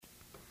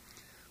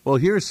Well,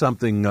 here's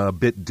something a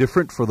bit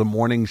different for the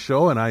morning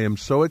show, and I am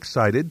so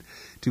excited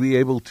to be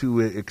able to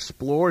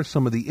explore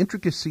some of the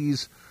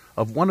intricacies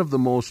of one of the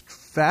most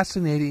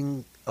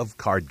fascinating of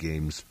card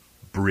games,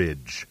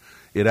 bridge.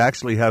 It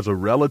actually has a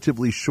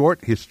relatively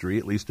short history,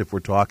 at least if we're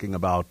talking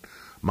about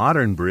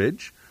modern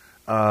bridge,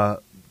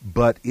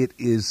 but it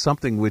is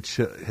something which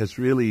has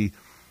really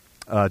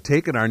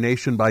taken our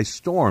nation by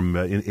storm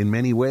in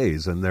many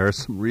ways, and there are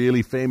some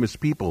really famous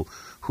people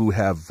who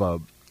have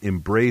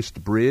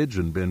embraced bridge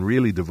and been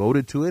really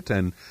devoted to it,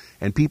 and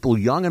people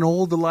young and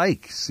old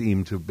alike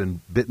seem to have been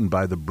bitten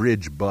by the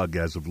bridge bug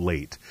as of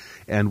late.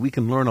 And we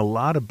can learn a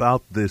lot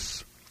about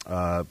this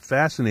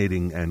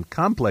fascinating and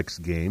complex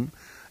game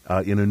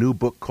in a new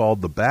book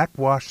called The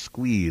Backwash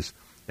Squeeze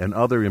and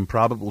Other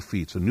Improbable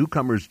Feats, a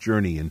newcomer's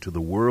journey into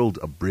the world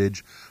of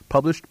bridge,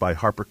 published by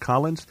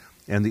HarperCollins,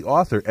 and the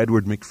author,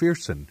 Edward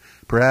McPherson.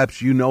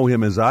 Perhaps you know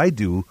him as I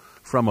do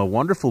from a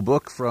wonderful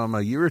book from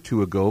a year or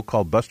two ago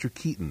called Buster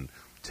Keaton,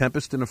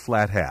 Tempest in a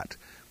Flat Hat,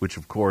 which,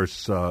 of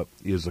course,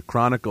 is a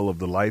chronicle of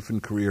the life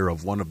and career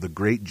of one of the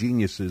great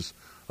geniuses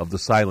of the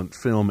silent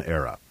film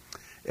era.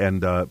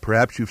 And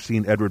perhaps you've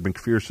seen Edward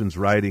McPherson's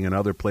writing in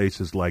other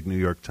places like New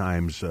York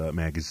Times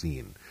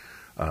Magazine.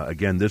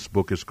 Again, this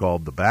book is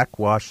called The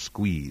Backwash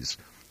Squeeze.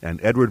 And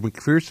Edward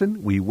McPherson,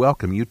 we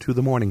welcome you to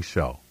the morning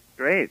show.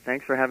 Great.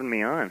 Thanks for having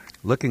me on.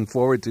 Looking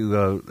forward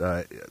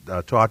to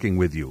talking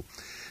with you.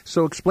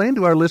 So explain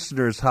to our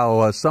listeners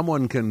how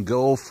someone can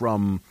go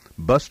from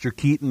Buster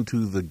Keaton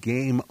to the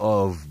game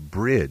of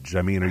bridge.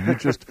 I mean, are you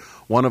just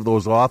one of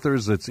those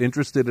authors that's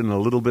interested in a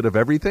little bit of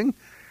everything?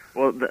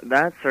 Well,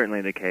 that's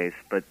certainly the case,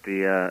 but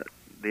the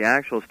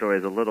actual story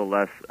is a little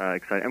less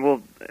exciting. And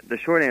well, the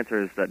short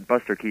answer is that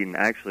Buster Keaton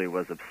actually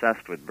was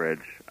obsessed with bridge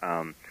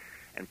and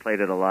played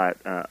it a lot,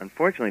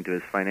 unfortunately to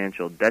his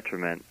financial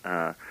detriment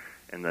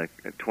in the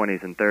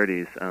 20s and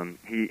 30s.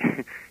 He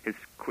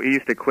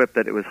used to quip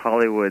that it was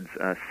Hollywood's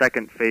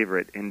second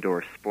favorite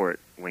indoor sport,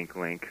 wink,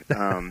 wink.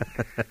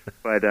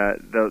 But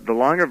the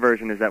longer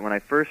version is that when I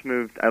first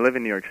moved, I live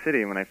in New York City,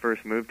 and when I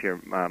first moved here,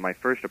 my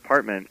first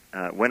apartment,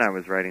 when I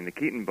was writing the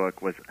Keaton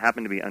book,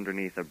 happened to be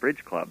underneath a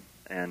bridge club.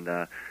 And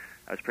I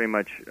was pretty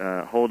much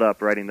holed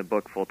up writing the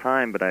book full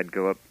time, but I'd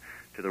go up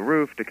to the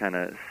roof to kind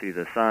of see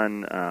the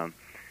sun, and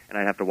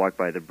I'd have to walk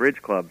by the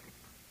bridge club.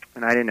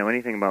 And I didn't know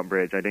anything about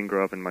bridge. I didn't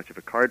grow up in much of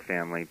a card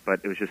family,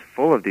 but it was just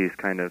full of these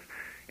kind of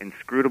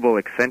inscrutable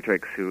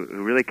eccentrics who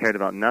really cared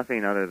about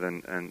nothing other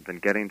than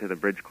getting to the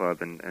bridge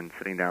club and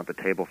sitting down at the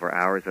table for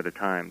hours at a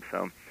time.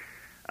 So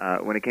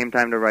when it came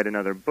time to write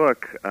another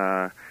book,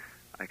 I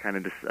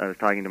was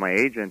talking to my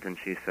agent, and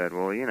she said,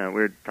 well, we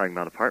were talking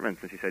about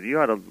apartments, and she said, you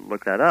ought to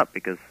look that up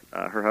because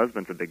her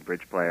husband's a big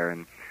bridge player.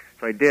 And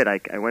so I did.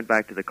 I went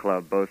back to the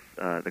club. Both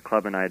the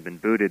club and I had been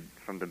booted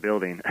from the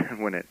building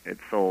when it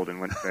sold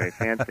and went very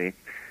fancy.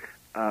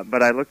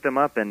 But I looked them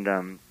up, and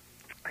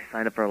I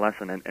signed up for a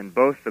lesson. And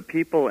both the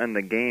people and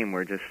the game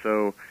were just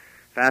so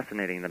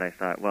fascinating that I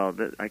thought, well,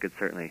 I could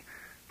certainly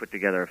put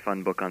together a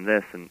fun book on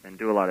this and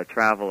do a lot of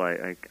travel.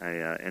 I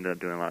ended up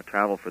doing a lot of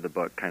travel for the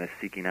book, kind of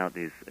seeking out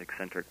these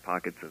eccentric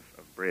pockets of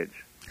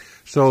bridge.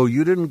 So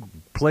you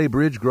didn't play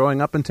bridge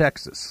growing up in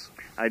Texas?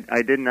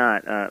 I did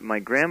not. My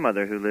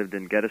grandmother, who lived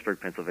in Gettysburg,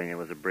 Pennsylvania,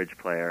 was a bridge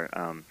player.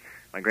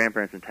 My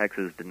grandparents in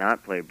Texas did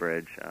not play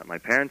bridge. My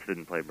parents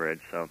didn't play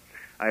bridge. So,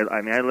 I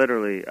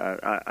literally,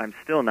 I'm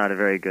still not a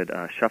very good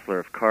shuffler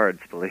of cards,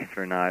 believe it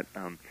or not.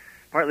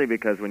 Partly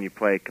because when you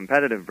play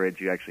competitive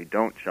bridge, you actually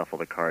don't shuffle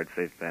the cards.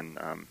 They've been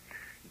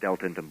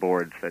dealt into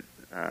boards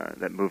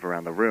that move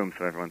around the room,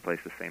 so everyone plays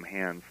the same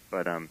hands.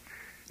 But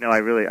no,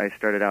 I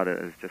started out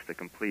as just a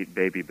complete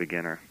baby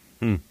beginner.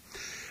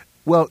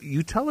 Well,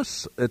 you tell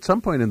us at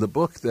some point in the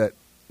book that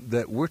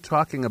we're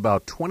talking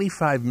about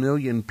 25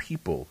 million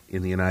people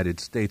in the United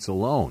States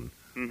alone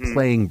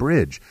playing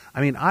bridge.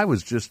 I mean, I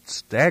was just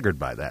staggered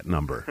by that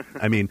number.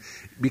 I mean,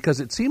 because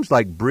it seems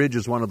like bridge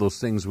is one of those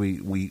things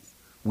we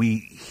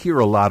hear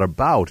a lot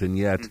about, and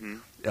yet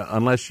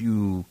unless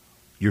you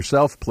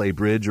yourself play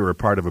bridge or are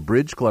part of a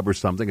bridge club or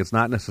something, it's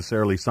not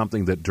necessarily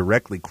something that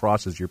directly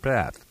crosses your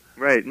path.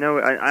 Right. No,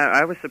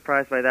 I was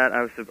surprised by that.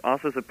 I was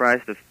also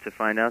surprised to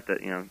find out that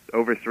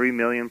over 3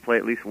 million play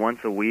at least once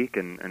a week,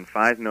 and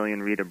 5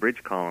 million read a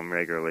bridge column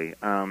regularly.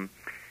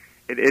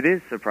 It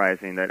is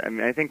surprising that. I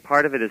mean, I think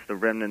part of it is the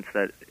remnants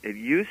that it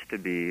used to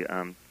be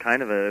it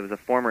was a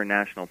former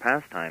national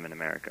pastime in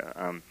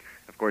America.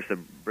 Of course, the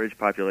bridge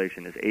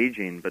population is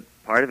aging, but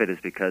part of it is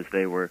because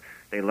they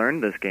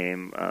learned this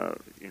game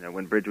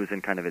when bridge was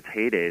in kind of its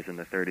heydays in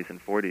the 30s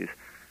and 40s.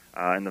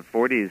 In the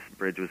 40s,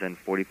 bridge was in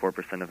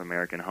 44% of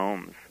American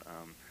homes,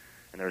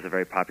 and there was a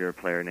very popular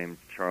player named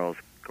Charles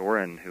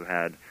Gorin who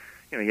had,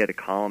 he had a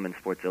column in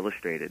Sports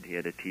Illustrated. He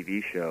had a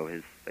TV show.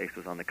 His face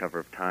was on the cover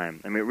of Time.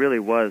 I mean, it really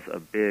was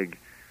a big,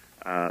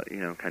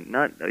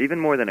 not even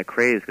more than a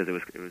craze because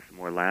it was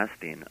more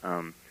lasting.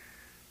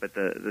 But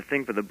the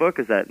thing for the book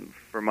is that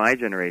for my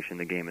generation,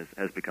 the game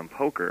has become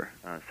poker,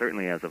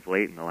 certainly as of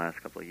late in the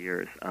last couple of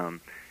years.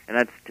 And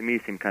that, to me,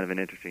 seemed kind of an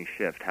interesting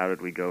shift. How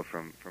did we go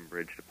from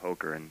bridge to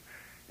poker? And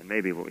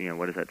maybe,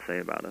 what does that say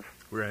about us?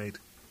 Right.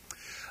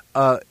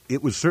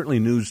 It was certainly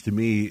news to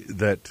me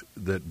that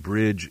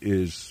bridge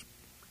is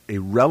a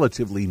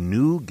relatively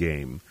new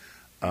game,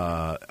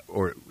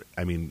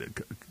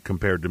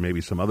 compared to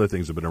maybe some other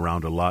things that have been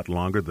around a lot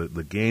longer.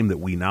 The game that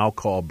we now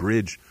call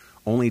bridge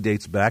only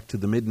dates back to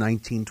the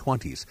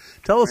mid-1920s.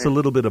 Tell us a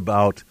little bit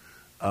about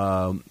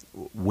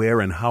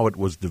where and how it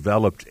was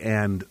developed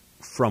and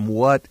from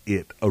what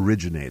it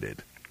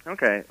originated.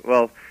 Okay,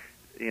 well,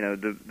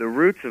 the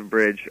roots of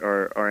bridge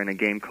are in a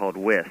game called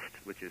whist,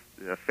 which is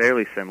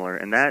fairly similar,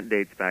 and that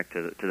dates back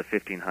to the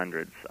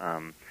 1500s.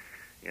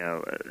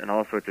 And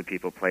all sorts of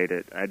people played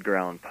it. Edgar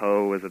Allan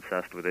Poe was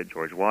obsessed with it.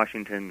 George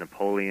Washington,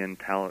 Napoleon,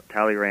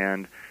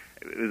 Talleyrand.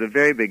 It was a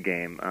very big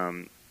game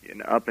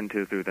up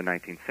until through the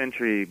 19th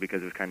century,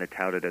 because it was kind of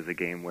touted as a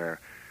game where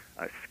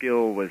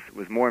skill was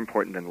more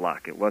important than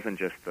luck. It wasn't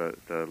just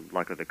the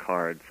luck of the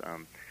cards.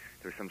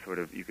 There was some sort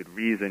of, you could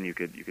reason, you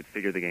could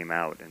figure the game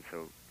out, and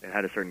so it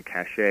had a certain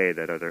cachet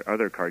that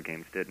other card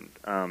games didn't.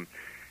 And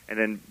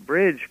then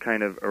bridge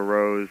kind of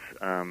arose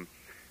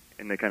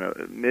in the kind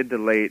of mid to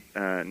late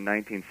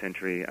 19th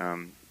century.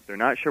 They're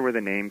not sure where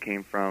the name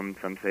came from.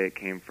 Some say it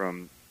came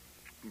from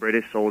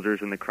British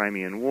soldiers in the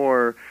Crimean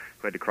War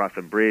who had to cross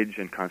a bridge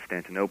in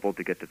Constantinople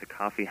to get to the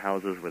coffee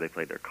houses where they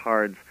played their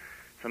cards.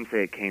 Some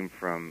say it came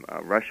from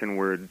a Russian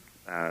word,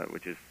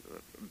 which is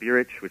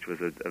birich, which was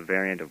a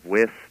variant of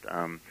whist.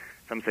 Some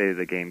say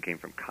the game came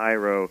from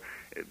Cairo.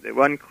 It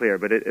wasn't clear,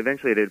 but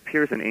eventually it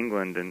appears in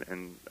England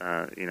in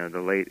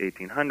the late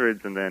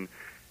 1800s, and then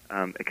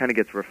it kind of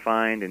gets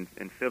refined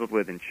and fiddled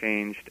with and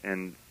changed,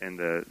 and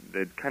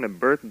the kind of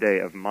birthday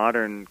of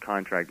modern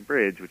contract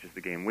bridge, which is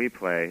the game we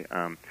play.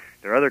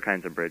 There are other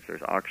kinds of bridge.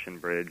 There's auction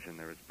bridge, and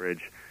there was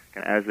bridge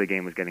kind of as the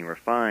game was getting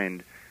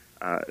refined.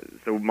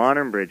 So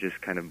modern bridge is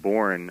kind of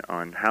born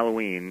on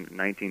Halloween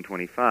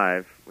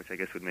 1925, which I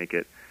guess would make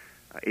it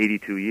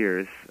 82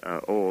 years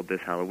old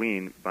this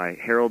Halloween, by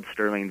Harold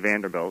Sterling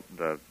Vanderbilt,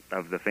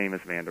 of the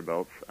famous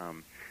Vanderbilts.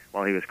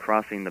 While he was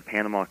crossing the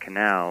Panama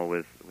Canal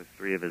with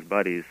three of his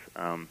buddies,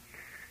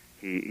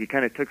 he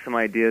kind of took some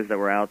ideas that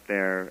were out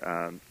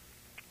there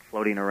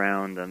floating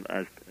around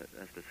as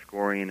to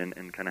scoring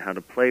and kind of how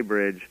to play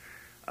bridge,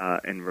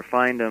 and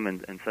refined them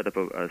and set up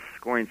a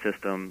scoring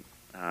system,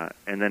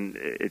 and then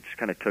it just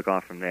kind of took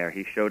off from there.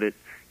 He showed it,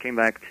 came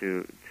back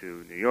to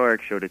New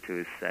York, showed it to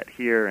his set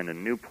here and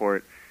in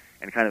Newport,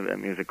 and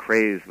it was a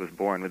craze was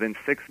born. Within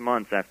 6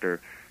 months after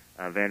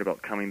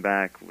Vanderbilt coming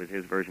back with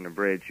his version of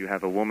bridge, you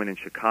have a woman in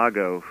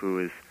Chicago who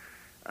is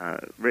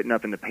written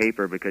up in the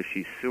paper because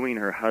she's suing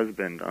her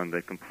husband on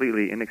the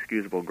completely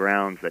inexcusable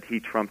grounds that he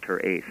trumped her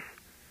ace.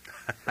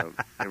 So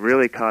it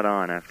really caught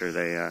on after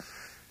it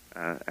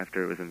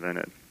was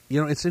invented.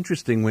 It's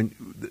interesting when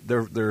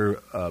there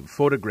are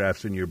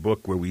photographs in your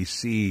book where we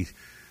see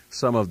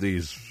some of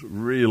these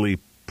really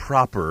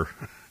proper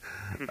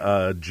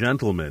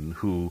gentlemen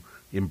who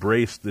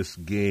embrace this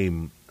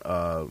game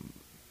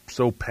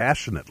so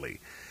passionately,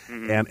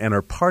 and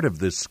are part of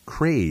this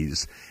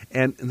craze.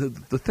 And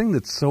the thing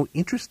that's so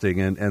interesting,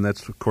 and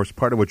that's, of course,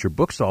 part of what your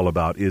book's all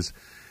about, is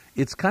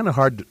it's kind of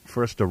hard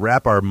for us to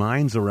wrap our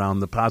minds around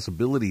the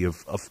possibility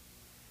of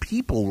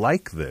people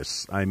like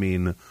this. I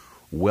mean,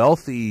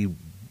 wealthy,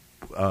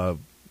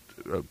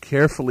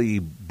 carefully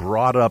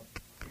brought up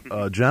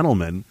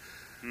gentlemen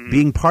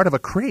being part of a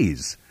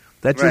craze.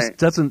 That just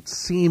doesn't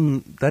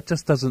seem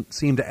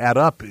to add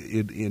up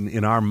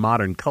in our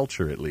modern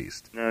culture, at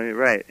least. No, you're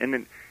right,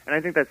 and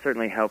I think that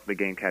certainly helped the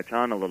game catch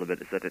on a little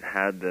bit. Is that it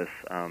had this,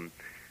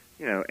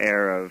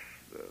 air of,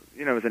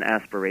 it was an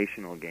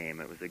aspirational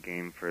game. It was a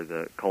game for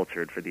the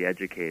cultured, for the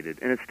educated,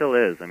 and it still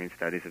is. I mean,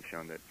 studies have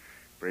shown that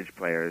bridge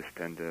players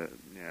tend to,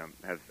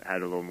 have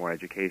had a little more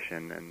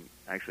education and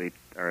actually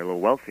are a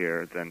little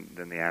wealthier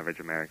than the average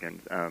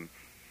American.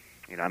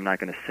 I'm not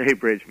going to say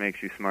bridge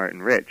makes you smart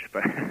and rich,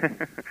 but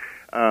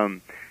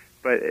and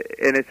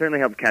it certainly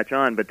helped catch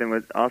on. But then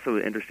what's also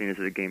interesting is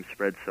that the game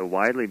spread so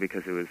widely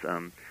because it was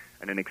an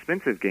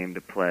inexpensive game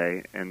to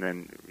play, and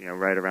then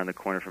right around the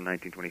corner from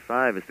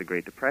 1925 is the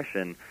Great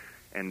Depression,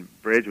 and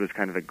bridge was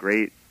kind of a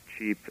great,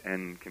 cheap,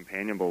 and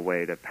companionable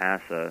way to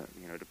pass a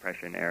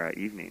Depression era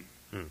evening.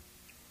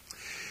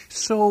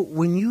 So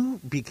when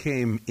you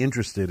became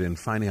interested in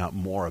finding out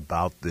more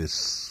about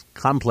this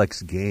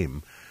complex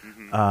game,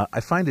 I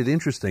find it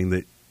interesting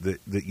that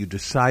you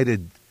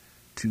decided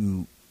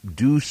to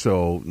do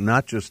so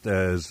not just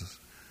as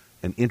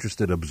an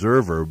interested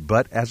observer,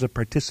 but as a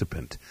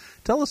participant.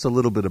 Tell us a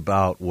little bit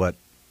about what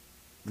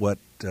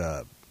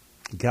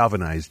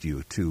galvanized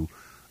you to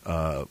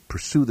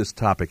pursue this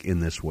topic in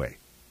this way.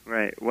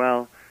 Right.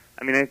 Well,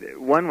 I mean,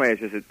 one way is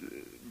just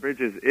bridge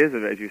is,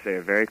 as you say,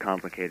 a very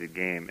complicated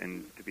game,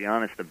 and to be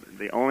honest,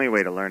 the only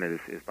way to learn it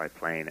is by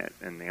playing it,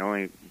 and the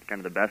only kind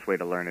of the best way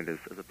to learn it is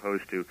as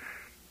opposed to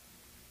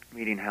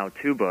reading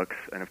how-to books,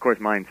 and of course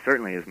mine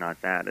certainly is not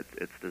that.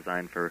 It's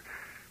designed for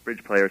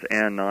bridge players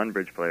and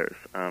non-bridge players.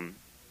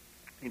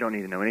 You don't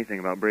need to know anything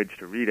about bridge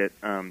to read it.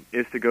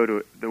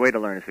 The way to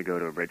learn is to go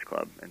to a bridge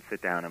club and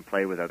sit down and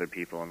play with other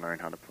people and learn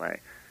how to play,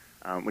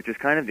 which is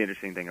kind of the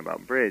interesting thing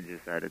about bridge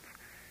is that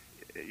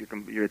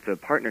it's a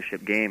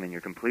partnership game, and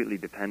you're completely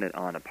dependent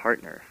on a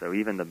partner. So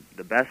even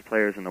the best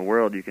players in the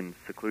world, you can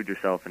seclude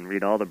yourself and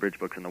read all the bridge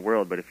books in the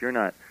world, but if you're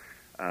not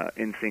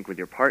in sync with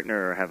your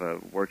partner or have a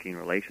working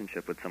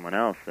relationship with someone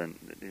else, then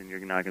you're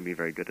not going to be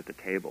very good at the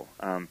table.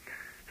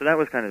 So that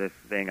was kind of the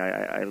thing.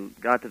 I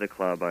got to the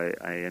club. I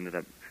ended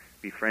up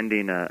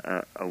befriending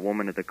a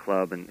woman at the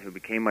club, and who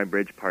became my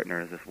bridge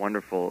partner, is this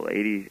wonderful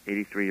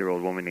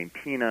 83-year-old woman named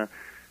Tina.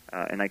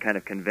 And I kind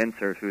of convinced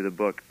her through the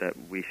book that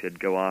we should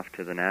go off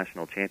to the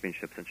national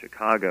championships in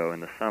Chicago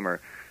in the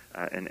summer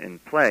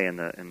and play in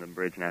the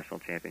bridge national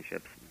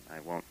championships.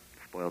 I won't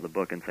spoil the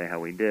book and say how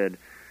we did.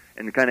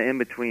 And kind of in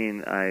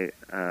between,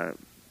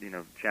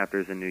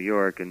 chapters in New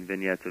York and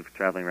vignettes of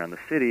traveling around the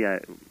city, I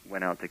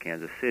went out to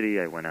Kansas City.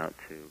 I went out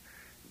to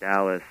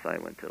Dallas. I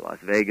went to Las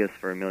Vegas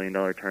for $1 million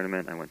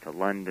tournament. I went to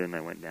London. I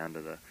went down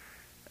to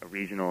a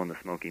regional in the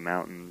Smoky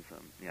Mountains.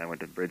 I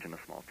went to bridge in a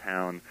small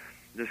town.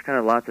 There's kind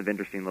of lots of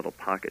interesting little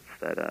pockets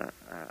that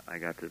I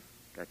got to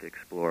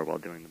explore while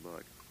doing the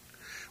book.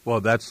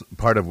 Well, that's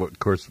part of what, of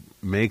course,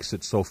 makes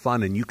it so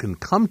fun, and you can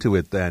come to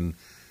it then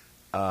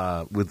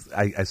with,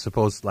 I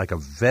suppose, like a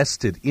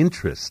vested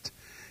interest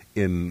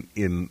in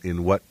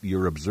what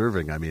you're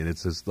observing. I mean,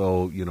 it's as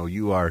though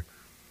you are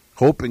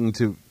hoping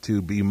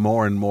to be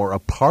more and more a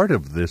part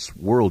of this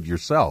world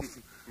yourself,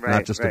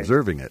 not just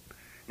observing it.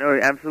 No,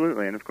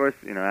 absolutely, and of course,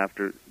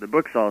 after the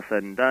book's all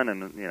said and done,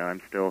 and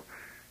I'm still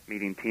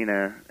meeting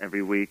Tina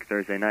every week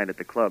Thursday night at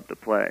the club to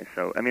play.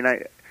 So, I mean,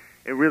 it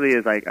really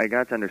is. I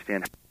got to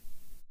understand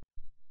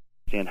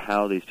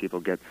how these people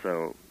get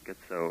so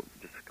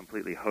just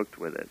completely hooked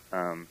with it.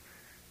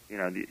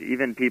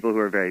 Even people who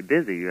are very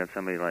busy. You have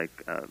somebody like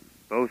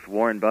both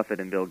Warren Buffett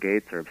and Bill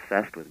Gates are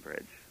obsessed with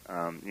bridge.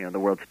 The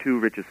world's two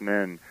richest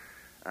men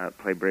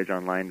play bridge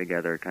online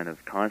together, kind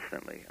of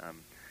constantly.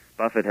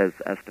 Buffett has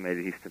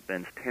estimated he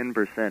spends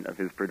 10% of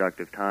his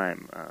productive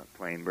time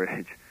playing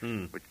bridge,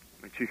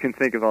 which you can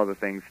think of all the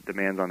things it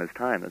demands on his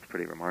time. That's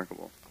pretty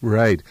remarkable.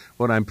 Right.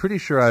 Well, I'm pretty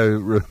sure I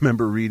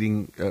remember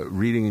reading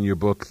in your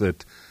book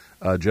that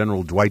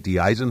General Dwight D.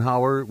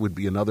 Eisenhower would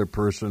be another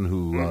person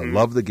who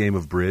loved the game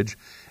of bridge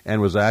and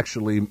was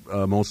actually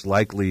most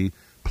likely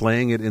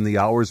playing it in the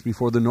hours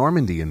before the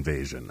Normandy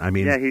invasion. I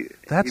mean,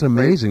 that's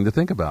amazing to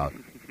think about.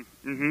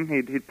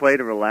 He'd play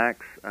to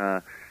relax.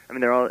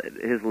 They're all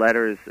his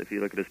letters. If you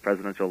look at his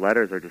presidential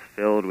letters, are just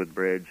filled with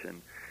bridge.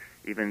 And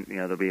even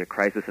there'll be a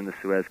crisis in the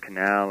Suez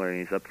Canal, or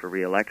he's up for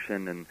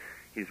re-election, and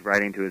he's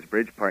writing to his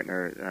bridge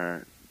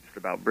partner just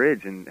about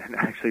bridge and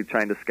actually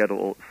trying to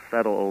settle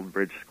old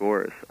bridge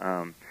scores.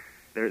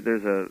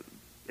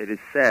 It is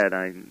said,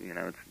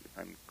 I'm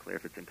clear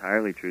if it's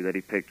entirely true, that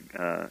he picked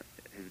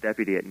his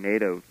deputy at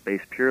NATO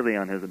based purely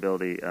on his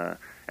ability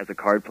as a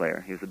card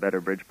player. He was a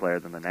better bridge player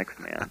than the next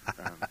man.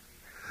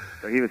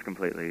 So he was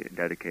completely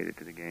dedicated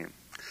to the game.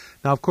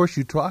 Now, of course,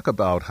 you talk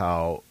about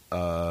how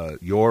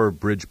your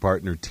bridge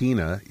partner,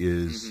 Tina,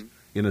 is,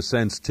 in a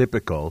sense,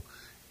 typical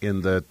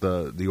in that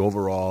the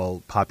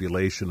overall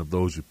population of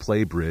those who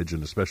play bridge,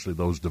 and especially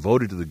those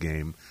devoted to the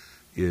game,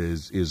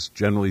 is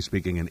generally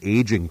speaking an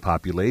aging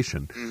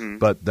population.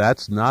 But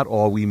that's not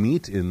all we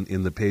meet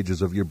in the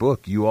pages of your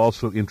book. You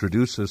also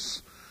introduce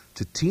us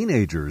to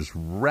teenagers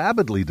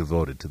rabidly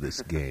devoted to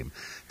this game.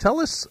 Tell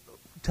us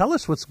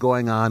what's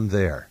going on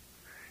there.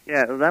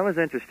 Yeah, well, that was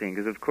interesting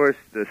because, of course,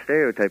 the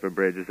stereotype of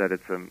bridge is that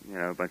it's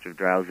a bunch of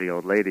drowsy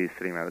old ladies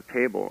sitting around a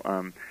table,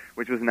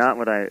 which was not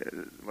what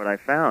I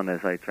found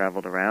as I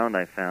traveled around.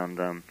 I found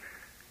I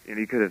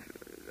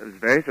was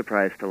very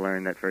surprised to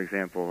learn that, for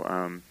example,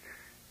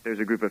 there's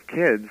a group of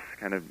kids,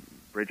 kind of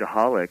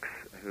bridgeaholics,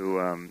 who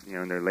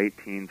in their late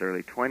teens,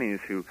 early 20s,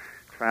 who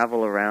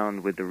travel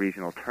around with the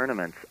regional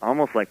tournaments,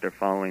 almost like they're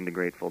following the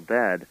Grateful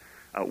Dead,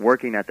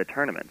 working at the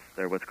tournaments.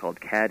 They're what's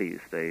called caddies.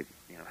 They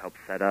help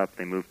set up,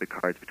 they move the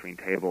cards between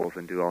tables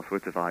and do all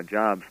sorts of odd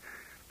jobs.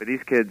 But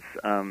these kids,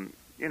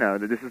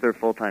 this is their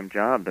full-time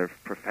job. They're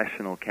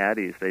professional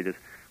caddies. They just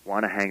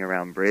want to hang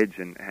around bridge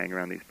and hang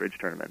around these bridge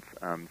tournaments.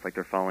 It's like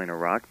they're following a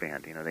rock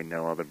band. They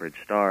know all the bridge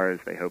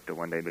stars. They hope to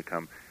one day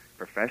become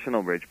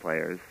professional bridge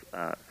players.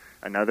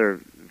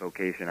 Another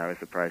vocation I was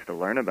surprised to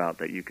learn about,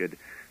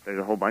 there's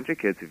a whole bunch of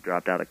kids who've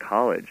dropped out of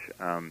college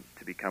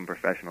to become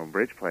professional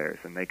bridge players,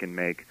 and they can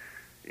make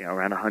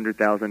around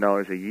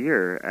 $100,000 a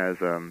year as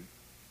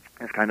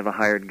kind of a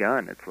hired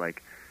gun. It's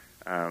like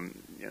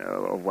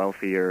a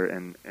wealthier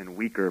and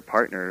weaker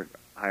partner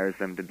hires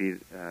them to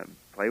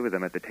play with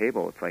them at the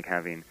table. It's like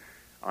having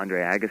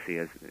Andre Agassi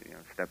as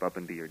step up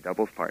and be your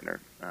doubles partner.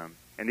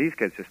 And these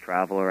kids just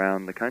travel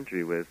around the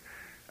country with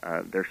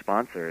their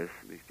sponsors,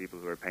 these people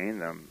who are paying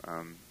them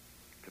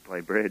to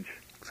play bridge.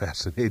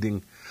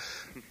 Fascinating.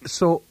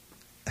 So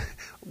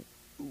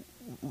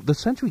the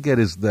sense we get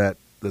is that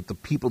the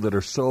people that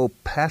are so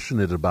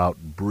passionate about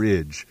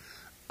bridge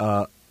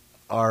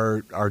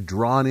are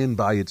drawn in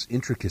by its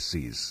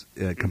intricacies,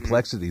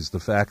 complexities, the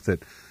fact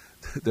that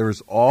there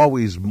is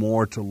always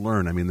more to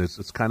learn. I mean,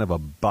 it's kind of a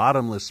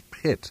bottomless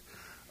pit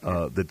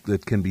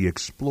that can be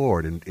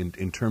explored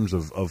in terms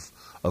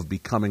of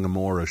becoming a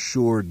more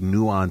assured,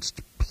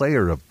 nuanced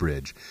player of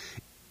bridge.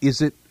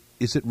 is it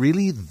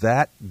really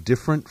that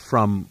different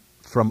from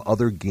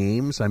other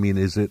games? I mean,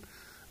 is it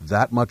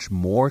that much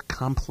more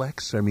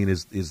complex? I mean,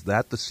 is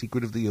that the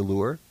secret of the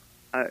allure?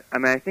 I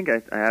mean, I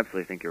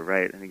absolutely think you're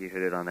right. I think you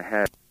hit it on the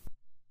head.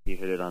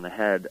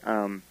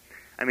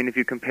 I mean, if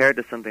you compare it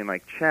to something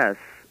like chess,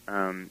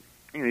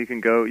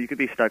 you could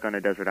be stuck on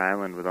a desert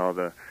island with all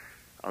the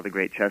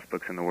great chess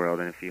books in the world,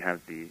 and if you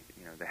have the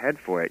head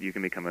for it, you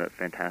can become a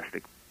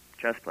fantastic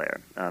chess player.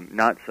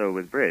 Not so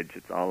with bridge.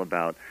 It's all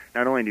about,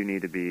 not only do you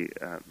need to be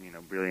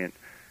brilliant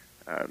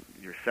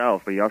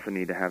yourself, but you also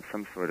need to have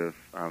some sort of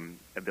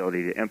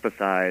ability to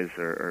empathize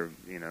or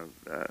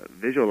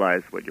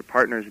visualize what your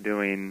partner's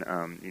doing.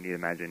 You need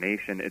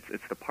imagination.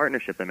 It's the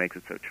partnership that makes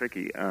it so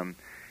tricky.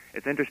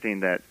 It's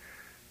interesting that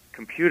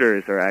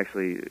computers have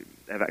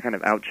kind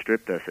of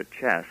outstripped us at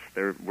chess.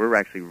 We're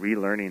actually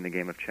relearning the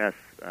game of chess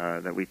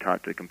that we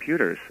taught to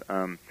computers.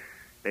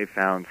 They've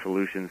found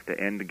solutions to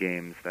end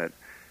games that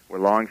were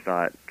long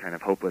thought kind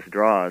of hopeless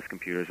draws.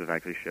 Computers have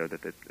actually showed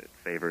that it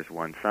favors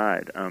one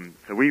side.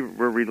 So we're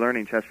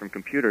relearning chess from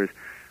computers,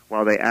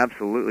 while they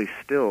absolutely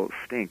still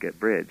stink at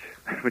bridge,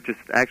 which is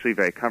actually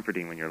very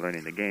comforting when you're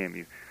learning the game.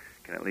 You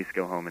can at least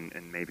go home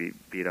and maybe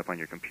beat up on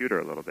your computer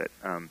a little bit.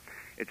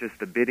 It's just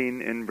the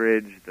bidding in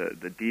bridge,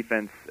 the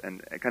defense,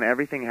 and kind of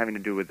everything having to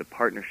do with the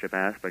partnership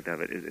aspect of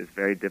it is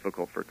very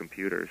difficult for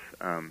computers.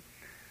 So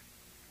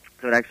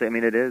it actually, I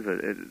mean,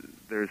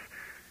 there's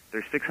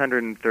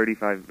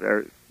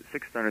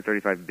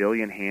 635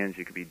 billion hands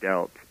you could be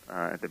dealt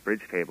at the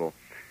bridge table,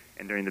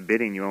 and during the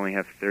bidding you only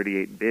have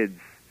 38 bids,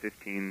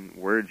 15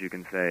 words you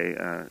can say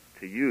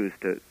to use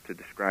to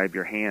describe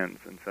your hands,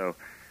 and so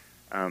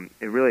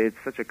it's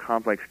such a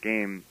complex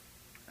game.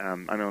 I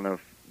don't know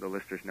if the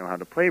listeners know how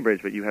to play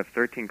bridge, but you have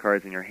 13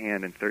 cards in your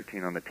hand and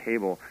 13 on the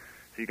table,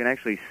 so you can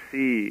actually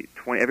see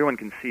everyone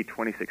can see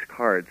 26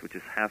 cards, which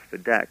is half the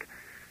deck.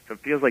 So it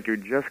feels like you're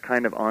just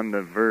kind of on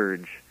the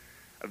verge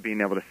of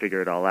being able to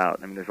figure it all out.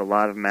 I mean, there's a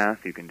lot of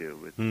math you can do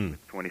with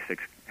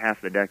 26,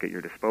 half the deck at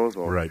your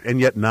disposal. Right, and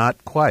yet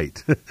not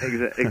quite.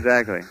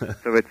 Exactly.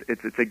 So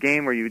it's a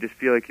game where you just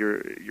feel like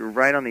you're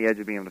right on the edge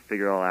of being able to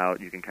figure it all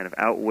out. You can kind of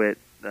outwit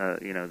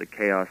the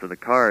chaos of the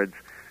cards,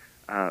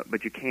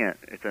 but you can't.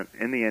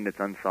 In the end, it's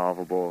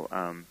unsolvable.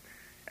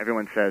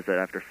 Everyone says that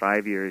after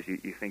 5 years, you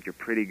think you're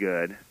pretty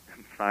good.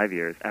 5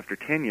 years. After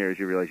 10 years,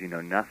 you realize you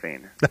know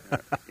nothing.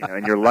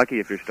 And you're lucky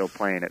if you're still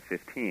playing at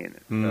 15.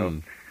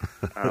 So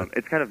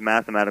it's kind of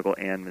mathematical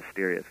and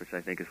mysterious, which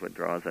I think is what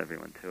draws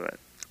everyone to it.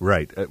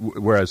 Right.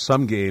 Whereas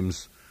some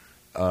games,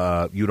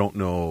 you don't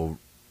know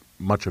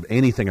much of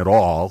anything at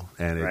all,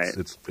 and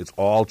it's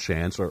all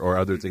chance, or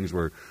other things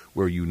where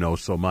you know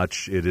so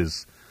much. It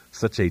is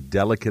such a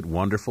delicate,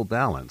 wonderful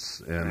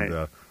balance,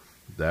 and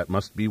that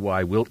must be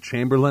why Wilt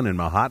Chamberlain and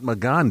Mahatma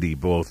Gandhi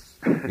both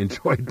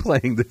enjoyed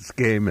playing this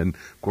game, and,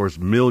 of course,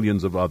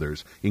 millions of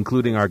others,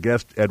 including our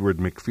guest, Edward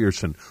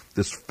McPherson.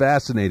 This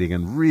fascinating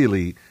and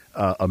really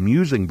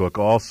amusing book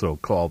also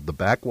called The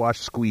Backwash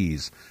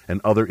Squeeze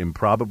and Other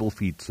Improbable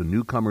Feats, A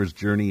Newcomer's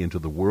Journey into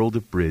the World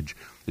of Bridge.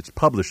 It's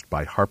published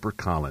by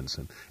HarperCollins.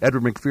 And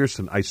Edward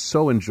McPherson, I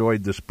so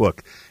enjoyed this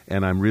book,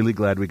 and I'm really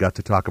glad we got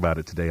to talk about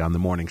it today on The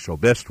Morning Show.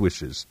 Best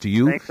wishes to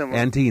you so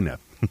and Tina.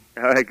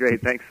 All right,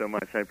 great. Thanks so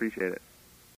much. I appreciate it.